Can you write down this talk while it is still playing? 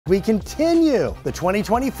we continue the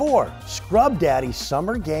 2024 Scrub Daddy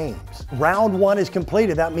Summer Games. Round 1 is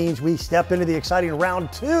completed. That means we step into the exciting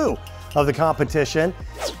round 2 of the competition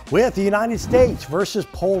with the United States versus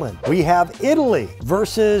Poland. We have Italy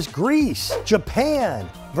versus Greece, Japan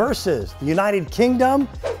versus the United Kingdom,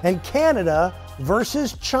 and Canada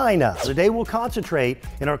versus China. Today we'll concentrate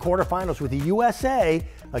in our quarterfinals with the USA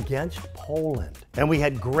against Poland. And we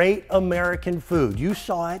had great American food. You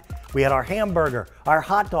saw it. We had our hamburger, our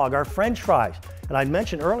hot dog, our French fries. And I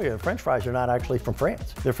mentioned earlier, the French fries are not actually from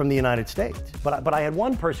France. They're from the United States. But I had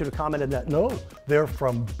one person who commented that, no, they're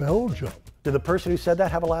from Belgium. Did the person who said that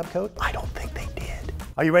have a lab coat? I don't think they did.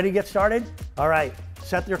 Are you ready to get started? All right,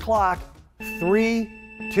 set your clock.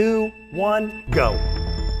 3, 2, 1, go.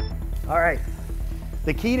 All right,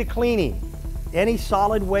 the key to cleaning any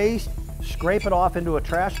solid waste, scrape it off into a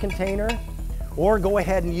trash container or go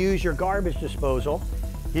ahead and use your garbage disposal.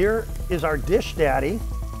 Here is our Dish Daddy.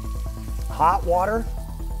 Hot water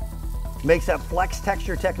makes that flex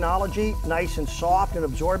texture technology nice and soft and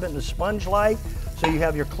absorbent and sponge-like, so you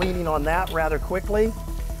have your cleaning on that rather quickly.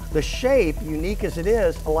 The shape, unique as it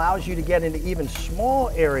is, allows you to get into even small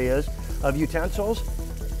areas of utensils,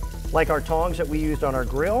 like our tongs that we used on our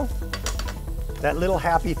grill. That little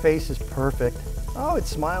happy face is perfect. Oh, it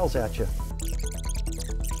smiles at you.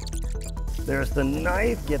 There's the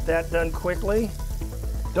knife, get that done quickly.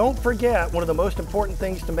 Don't forget, one of the most important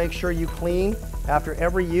things to make sure you clean after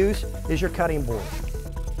every use is your cutting board.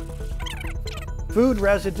 Food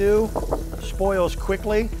residue spoils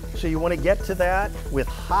quickly, so you want to get to that with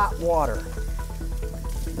hot water.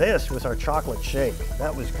 This was our chocolate shake.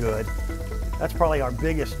 That was good. That's probably our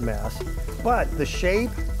biggest mess. But the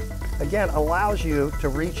shape, again, allows you to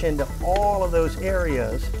reach into all of those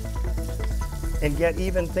areas and get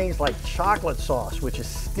even things like chocolate sauce, which is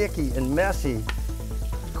sticky and messy,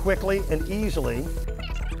 quickly and easily.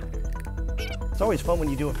 It's always fun when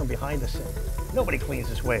you do it from behind the sink. Nobody cleans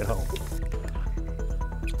this way at home.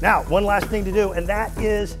 Now, one last thing to do, and that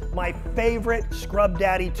is my favorite Scrub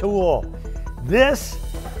Daddy tool. This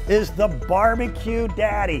is the BBQ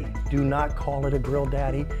Daddy. Do not call it a Grill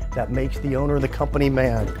Daddy. That makes the owner of the company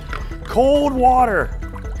mad. Cold water,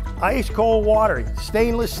 ice cold water,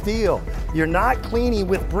 stainless steel. You're not cleaning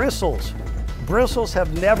with bristles. Bristles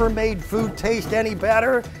have never made food taste any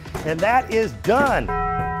better, and that is done.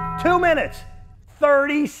 2 minutes,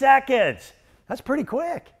 30 seconds. That's pretty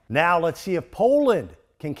quick. Now let's see if Poland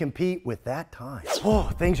can compete with that time. Oh,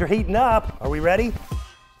 things are heating up. Are we ready?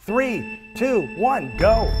 3, 2, 1,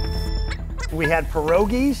 go. We had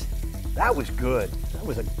pierogies. That was good. That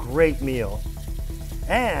was a great meal.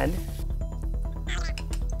 And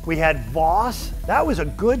we had kvass. That was a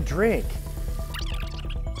good drink.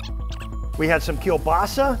 We had some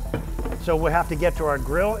kielbasa, so we'll have to get to our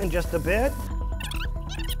grill in just a bit.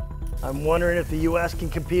 I'm wondering if the US can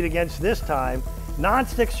compete against this time.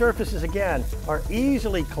 Non-stick surfaces, again, are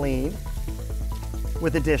easily cleaned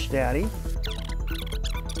with the Dish Daddy.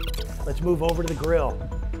 Let's move over to the grill.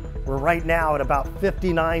 We're right now at about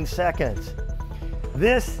 59 seconds.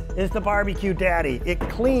 This is the BBQ Daddy. It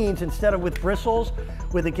cleans, instead of with bristles,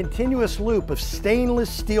 with a continuous loop of stainless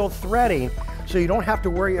steel threading, so you don't have to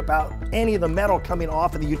worry about any of the metal coming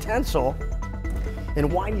off of the utensil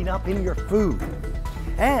and winding up in your food.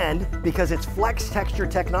 And because it's flex texture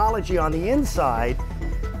technology on the inside,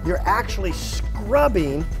 you're actually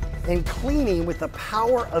scrubbing and cleaning with the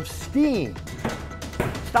power of steam.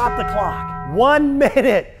 Stop the clock. 1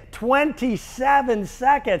 minute, 27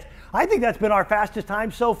 seconds. I think that's been our fastest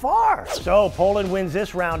time so far. So Poland wins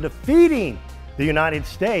this round, defeating the United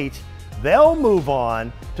States. They'll move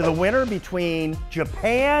on to the winner between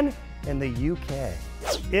Japan and the UK.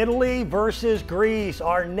 Italy versus Greece,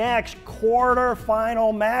 our next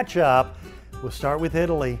quarterfinal matchup. We'll start with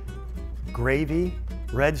Italy. Gravy,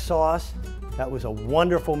 red sauce. That was a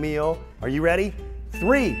wonderful meal. Are you ready?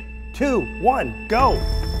 3, 2, 1, go.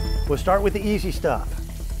 We'll start with the easy stuff.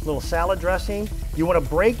 A little salad dressing. You want to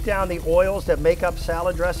break down the oils that make up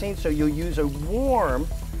salad dressing, so you'll use a warm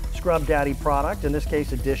Scrub Daddy product, in this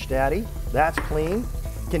case a Dish Daddy. That's clean.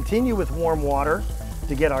 Continue with warm water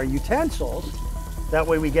to get our utensils. That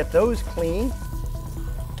way we get those clean.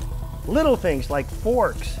 Little things like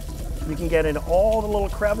forks, you can get into all the little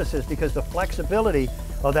crevices because the flexibility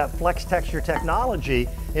of that flex texture technology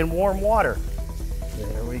in warm water.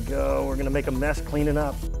 There we go. We're gonna make a mess cleaning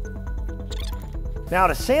up. Now,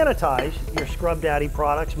 to sanitize your Scrub Daddy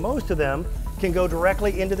products, most of them can go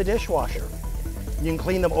directly into the dishwasher. You can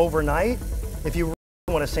clean them overnight. If you really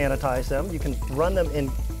want to sanitize them, you can run them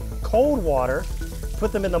in cold water,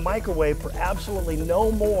 put them in the microwave for absolutely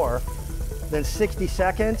no more than 60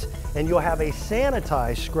 seconds, and you'll have a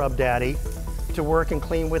sanitized Scrub Daddy to work and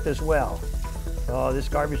clean with as well. Oh, this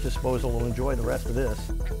garbage disposal will enjoy the rest of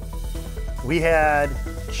this. We had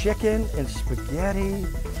chicken and spaghetti.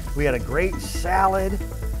 We had a great salad,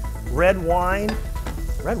 red wine.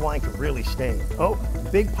 Red wine can really stain. Oh,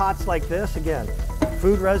 big pots like this, again,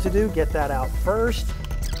 food residue, get that out first.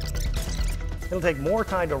 It'll take more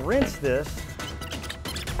time to rinse this.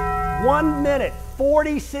 1 minute,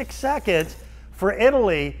 46 seconds for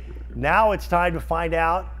Italy. Now it's time to find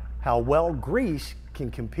out how well Greece can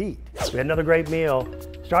compete. We had another great meal.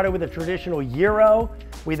 Started with a traditional gyro.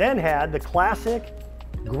 We then had the classic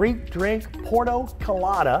Greek drink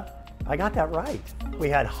portokalada. I got that right. We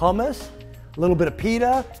had hummus, a little bit of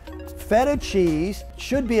pita, feta cheese.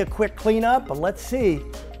 Should be a quick cleanup, but let's see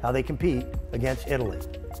how they compete against Italy.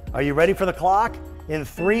 Are you ready for the clock? In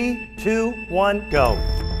 3, 2, 1, go.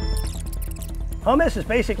 Hummus is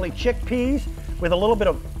basically chickpeas with a little bit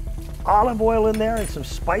of olive oil in there and some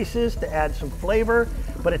spices to add some flavor,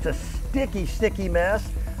 but it's a sticky, sticky mess.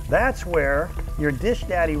 That's where your Dish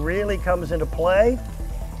Daddy really comes into play.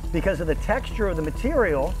 Because of the texture of the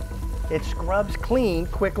material, it scrubs clean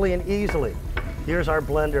quickly and easily. Here's our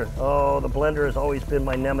blender. Oh, the blender has always been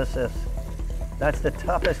my nemesis. That's the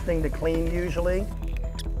toughest thing to clean usually.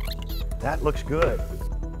 That looks good.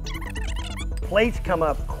 Plates come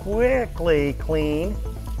up quickly clean.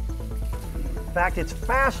 In fact, it's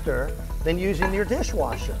faster than using your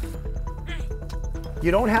dishwasher.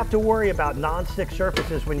 You don't have to worry about non-stick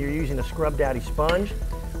surfaces when you're using a Scrub Daddy sponge,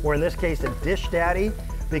 or in this case, a Dish Daddy,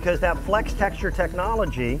 because that flex texture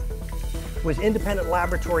technology was independent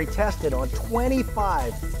laboratory tested on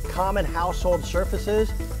 25 common household surfaces,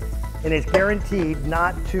 and is guaranteed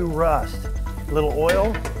not to rust. A little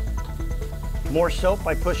oil, more soap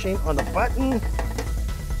by pushing on the button.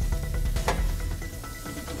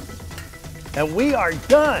 And we are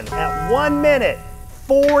done at 1 minute,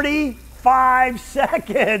 45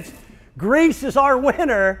 seconds. Greece is our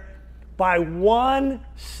winner by 1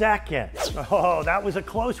 second. Oh, that was a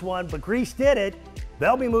close one, but Greece did it.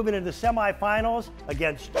 They'll be moving into the semifinals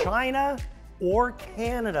against China or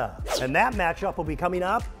Canada. And that matchup will be coming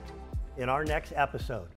up in our next episode.